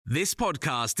This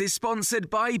podcast is sponsored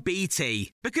by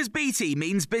BT, because BT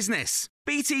means business.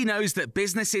 BT knows that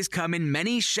businesses come in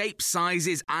many shapes,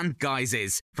 sizes and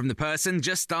guises, from the person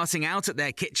just starting out at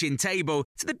their kitchen table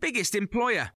to the biggest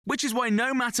employer, which is why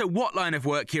no matter what line of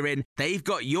work you're in, they've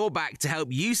got your back to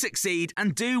help you succeed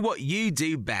and do what you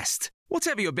do best.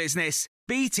 Whatever your business,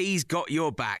 BT's got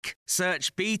your back.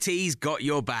 Search BT's got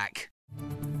your back.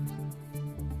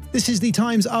 This is the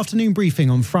Times afternoon briefing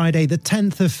on Friday, the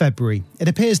 10th of February. It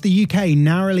appears the UK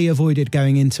narrowly avoided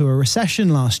going into a recession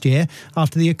last year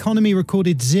after the economy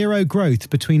recorded zero growth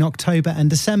between October and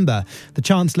December. The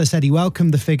Chancellor said he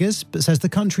welcomed the figures, but says the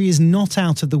country is not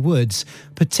out of the woods,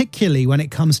 particularly when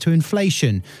it comes to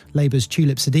inflation. Labour's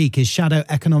Tulip Siddiq is Shadow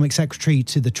Economic Secretary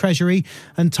to the Treasury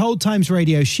and told Times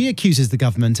Radio she accuses the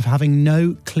government of having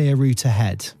no clear route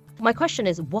ahead. My question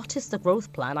is, what is the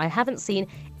growth plan? I haven't seen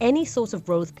any sort of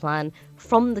growth plan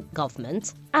from the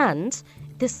government. And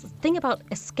this thing about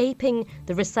escaping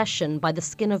the recession by the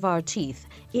skin of our teeth,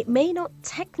 it may not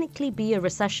technically be a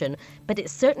recession, but it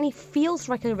certainly feels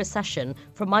like a recession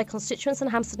for my constituents in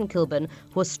Hampstead and Kilburn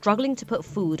who are struggling to put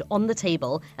food on the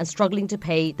table and struggling to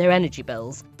pay their energy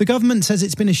bills. The government says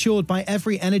it's been assured by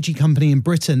every energy company in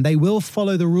Britain they will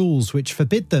follow the rules which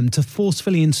forbid them to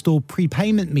forcefully install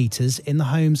prepayment meters in the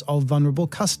homes of vulnerable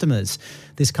customers.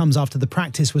 This comes after the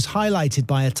practice was highlighted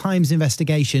by a Times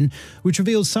investigation which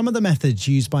revealed some of the methods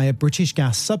used by a British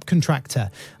gas subcontractor.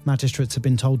 Magistrates have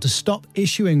been told to stop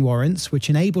issuing warrants which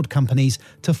enabled companies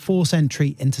to force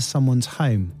entry into someone's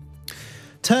home.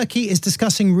 Turkey is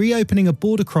discussing reopening a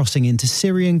border crossing into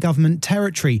Syrian government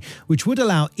territory, which would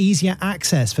allow easier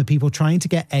access for people trying to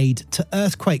get aid to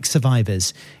earthquake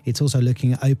survivors. It's also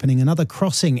looking at opening another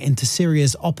crossing into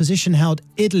Syria's opposition-held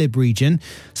Idlib region.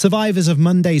 Survivors of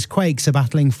Monday's quakes are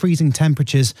battling freezing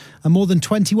temperatures, and more than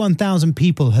 21,000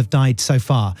 people have died so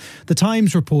far. The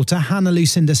Times reporter Hannah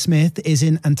Lucinda Smith is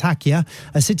in Antakya,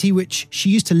 a city which she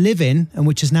used to live in and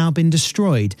which has now been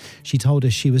destroyed. She told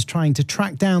us she was trying to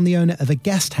track down the owner of a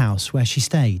guest house where she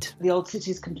stayed. The old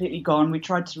city's completely gone. We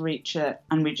tried to reach it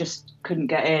and we just couldn't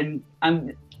get in.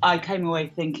 And I came away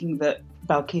thinking that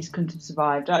Balkis couldn't have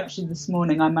survived. Actually, this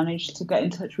morning I managed to get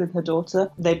in touch with her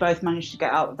daughter. They both managed to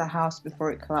get out of the house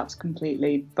before it collapsed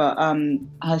completely. But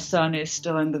her son is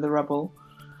still under the rubble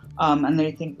and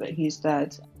they think that he's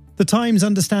dead. The Times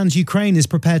understands Ukraine is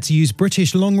prepared to use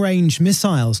British long-range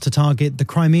missiles to target the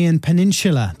Crimean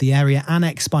Peninsula, the area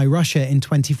annexed by Russia in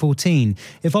 2014.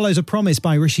 It follows a promise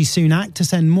by Rishi Sunak to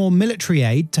send more military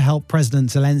aid to help President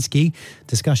Zelensky.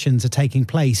 Discussions are taking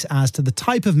place as to the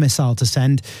type of missile to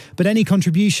send, but any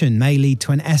contribution may lead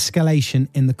to an escalation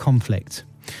in the conflict.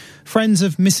 Friends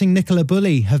of missing Nicola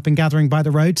Bulley have been gathering by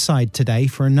the roadside today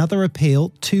for another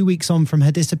appeal 2 weeks on from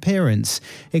her disappearance.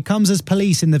 It comes as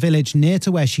police in the village near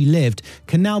to where she lived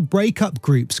can now break up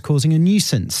groups causing a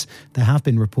nuisance. There have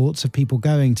been reports of people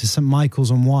going to St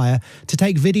Michael's on Wyre to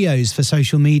take videos for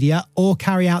social media or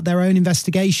carry out their own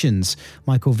investigations.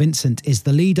 Michael Vincent is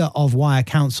the leader of Wyre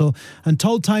Council and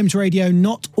told Times Radio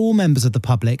not all members of the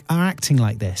public are acting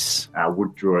like this. I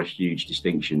would draw a huge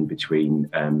distinction between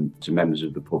some members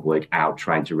of the public out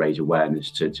trying to raise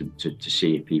awareness to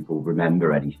see if people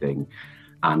remember anything,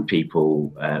 and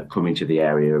people coming to the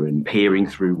area and peering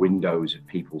through windows of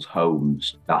people's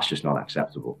homes. That's just not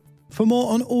acceptable. For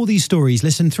more on all these stories,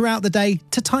 listen throughout the day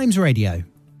to Times Radio.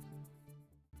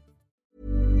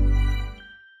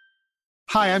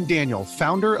 Hi, I'm Daniel,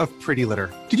 founder of Pretty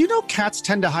Litter. Did you know cats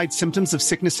tend to hide symptoms of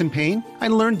sickness and pain? I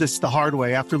learned this the hard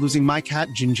way after losing my cat,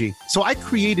 Gingy. So I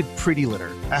created Pretty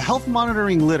Litter, a health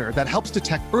monitoring litter that helps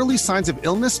detect early signs of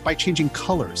illness by changing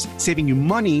colors, saving you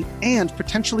money and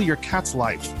potentially your cat's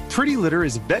life. Pretty Litter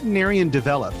is veterinarian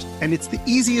developed, and it's the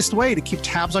easiest way to keep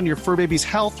tabs on your fur baby's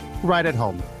health right at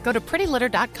home. Go to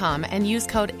prettylitter.com and use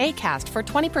code ACAST for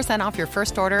 20% off your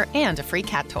first order and a free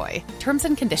cat toy. Terms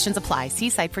and conditions apply. See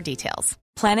site for details.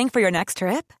 Planning for your next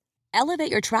trip?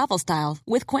 Elevate your travel style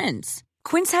with Quince.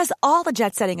 Quince has all the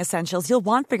jet-setting essentials you'll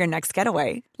want for your next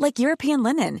getaway, like European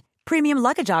linen, premium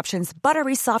luggage options,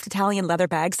 buttery soft Italian leather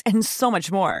bags, and so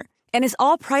much more. And is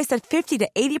all priced at 50 to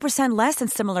 80% less than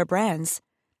similar brands.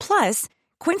 Plus,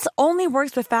 Quince only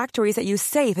works with factories that use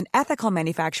safe and ethical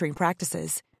manufacturing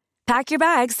practices. Pack your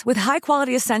bags with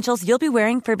high-quality essentials you'll be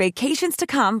wearing for vacations to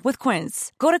come with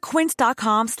Quince. Go to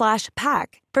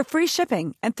quince.com/pack for free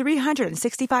shipping and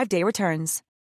 365-day returns.